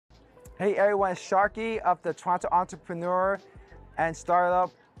Hey everyone, Sharky of the Toronto Entrepreneur and Startup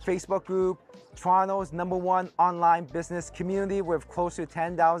Facebook group, Toronto's #1 online business community with close to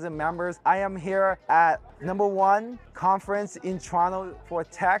 10,000 members. I am here at #1 conference in Toronto for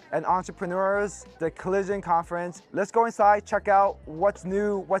tech and entrepreneurs, the Collision Conference. Let's go inside, check out what's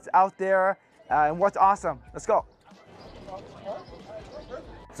new, what's out there, and what's awesome. Let's go.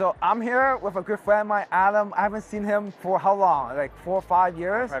 So I'm here with a good friend of mine, Adam. I haven't seen him for how long? Like 4 or 5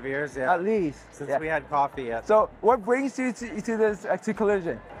 years? 5 years, yeah. At least. Since we had coffee, yeah. So what brings you to this, to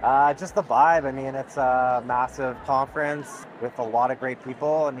Collision? Just the vibe. I mean, it's a massive conference with a lot of great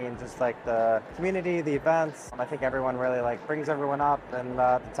people. I mean, just like the community, the events. I think everyone really like brings everyone up, and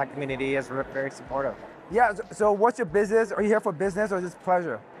the tech community is very supportive. Yeah, so what's your business? Are you here for business or just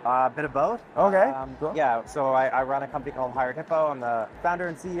pleasure? A bit of both. Okay. Cool. Yeah, so I run a company called Hired Hippo. I'm the founder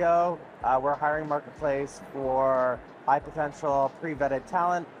and CEO. We're a hiring marketplace for high potential, pre-vetted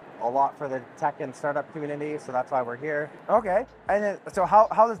talent, a lot for the tech and startup community, so that's why we're here. Okay, and then, so how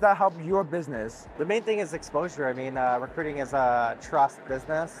does that help your business? The main thing is exposure. I mean, recruiting is a trust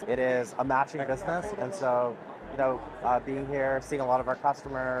business. It is a matching business, and so, you know, being here, seeing a lot of our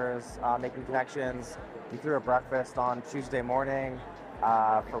customers, making connections. We threw a breakfast on Tuesday morning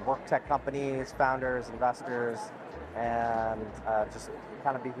for work tech companies, founders, investors, and just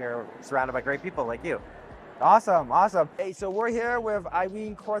kind of be here surrounded by great people like you. Awesome, awesome. Hey, so we're here with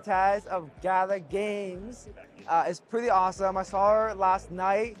Irene Cortez of Gala Games. It's pretty awesome. I saw her last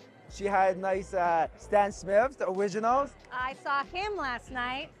night. She had nice Stan Smith, the originals. I saw him last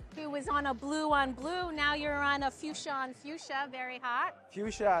night, who was on a blue on blue. Now you're on a fuchsia on fuchsia, very hot.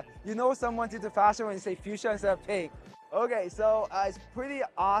 Fuchsia. You know someone's into fashion when you say fuchsia instead of pink. Okay, so it's pretty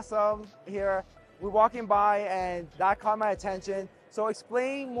awesome here. We're walking by and that caught my attention. So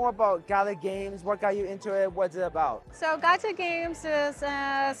explain more about Gala Games. What got you into it? What's it about? So Gala Games is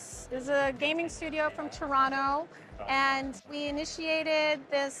a gaming studio from Toronto. And we initiated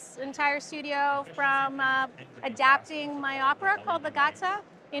this entire studio from adapting my opera called The Gata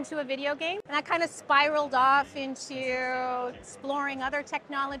into a video game. And that kind of spiraled off into exploring other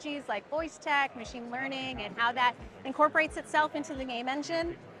technologies like voice tech, machine learning, and how that incorporates itself into the game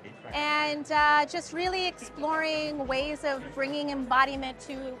engine. And just really exploring ways of bringing embodiment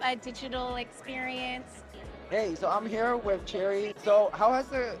to a digital experience. Hey, so I'm here with Cherry. So how has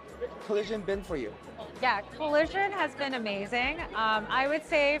the Collision been for you? Yeah, Collision has been amazing. I would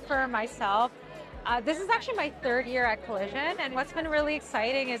say for myself, this is actually my 3rd year at Collision, and what's been really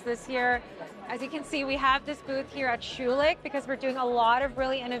exciting is this year, as you can see, we have this booth here at Schulich because we're doing a lot of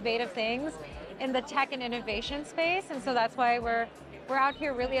really innovative things in the tech and innovation space, and so that's why we're out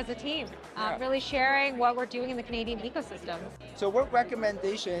here really as a team, really sharing what we're doing in the Canadian ecosystem. So what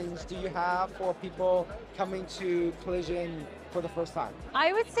recommendations do you have for people coming to Collision for the first time?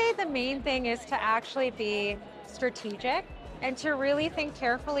 I would say the main thing is to actually be strategic and to really think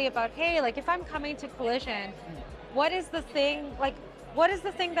carefully about, hey, like if I'm coming to Collision, what is the thing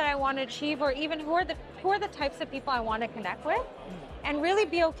that I want to achieve, or even who are the types of people I want to connect with? And really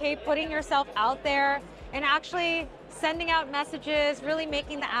be okay putting yourself out there and actually sending out messages, really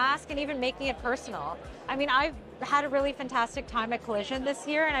making the ask and even making it personal. I mean, I've had a really fantastic time at Collision this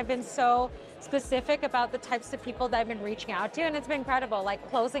year, and I've been so specific about the types of people that I've been reaching out to, and it's been incredible, like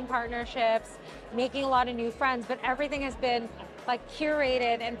closing partnerships, making a lot of new friends, but everything has been like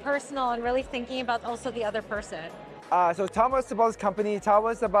curated and personal and really thinking about also the other person. So tell us about this company, tell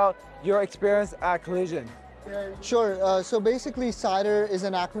us about your experience at Collision. Sure, so basically CIDR is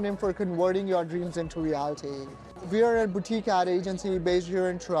an acronym for converting your dreams into reality. We are a boutique ad agency based here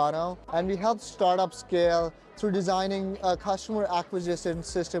in Toronto, and we help startups scale through designing a customer acquisition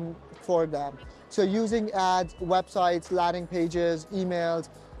system for them. So using ads, websites, landing pages, emails,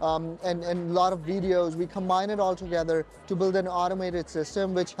 and a lot of videos, we combine it all together to build an automated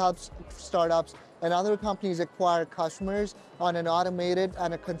system which helps startups and other companies acquire customers on an automated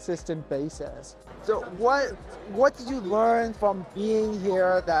and a consistent basis. So what did you learn from being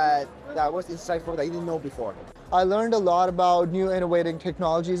here that was insightful that you didn't know before? I learned a lot about new innovating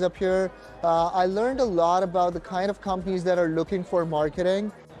technologies up here. I learned a lot about the kind of companies that are looking for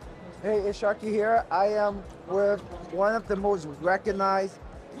marketing. Hey, it's Sharky here. I am with one of the most recognized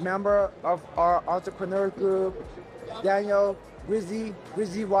member of our entrepreneur group, Daniel Rizzi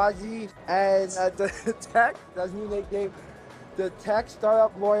Wazi, and the tech, that's new nickname, the tech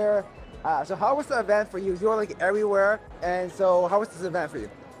startup lawyer. So how was the event for you? You're like everywhere, and so how was this event for you?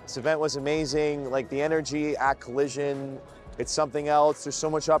 This event was amazing, like the energy at Collision, it's something else, there's so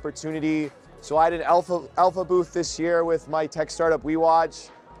much opportunity. So I had an alpha booth this year with my tech startup WeWatch.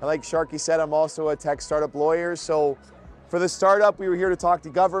 And like Sharky said, I'm also a tech startup lawyer, so For the startup, we were here to talk to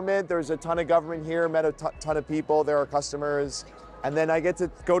government. There's a ton of government here, met a ton of people. They're our customers. And then I get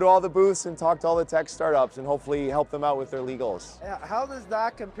to go to all the booths and talk to all the tech startups and hopefully help them out with their legals. How does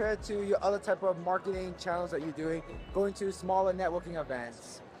that compare to your other type of marketing channels that you're doing, going to smaller networking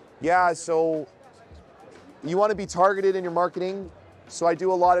events? Yeah, so you want to be targeted in your marketing. So I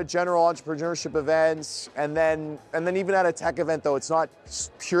do a lot of general entrepreneurship events, and then even at a tech event though, it's not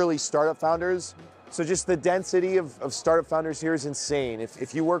purely startup founders. So just the density of startup founders here is insane.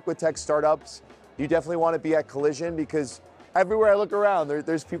 If you work with tech startups, you definitely want to be at Collision because everywhere I look around,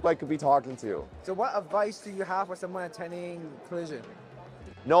 there's people I could be talking to. So what advice do you have for someone attending Collision?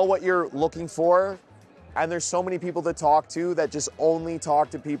 Know what you're looking for, and there's so many people to talk to that just only talk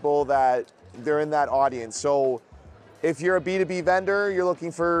to people that they're in that audience. So if you're a B2B vendor, you're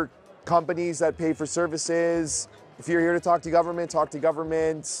looking for companies that pay for services. If you're here to talk to government, talk to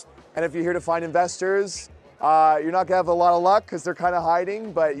government. And if you're here to find investors, you're not gonna have a lot of luck because they're kind of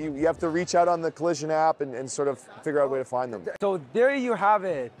hiding, but you have to reach out on the Collision app and sort of figure out a way to find them. So there you have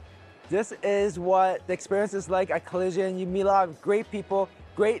it. This is what the experience is like at Collision. You meet a lot of great people,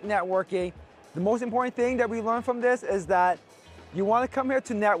 great networking. The most important thing that we learned from this is that you want to come here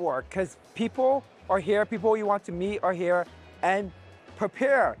to network because people are here, people you want to meet are here, and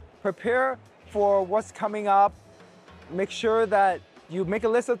prepare for what's coming up. Make sure that you make a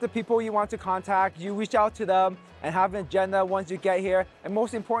list of the people you want to contact, you reach out to them and have an agenda once you get here. And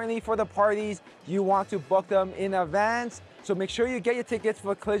most importantly, for the parties, you want to book them in advance. So make sure you get your tickets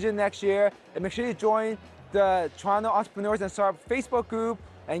for Collision next year, and make sure you join the Toronto Entrepreneurs and Startup Facebook group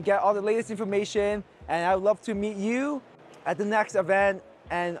and get all the latest information. And I would love to meet you at the next event.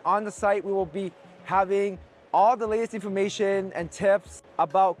 And on the site, we will be having all the latest information and tips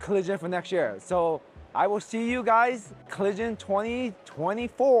about Collision for next year. So I will see you guys Collision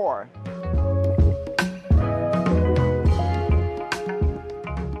 2024.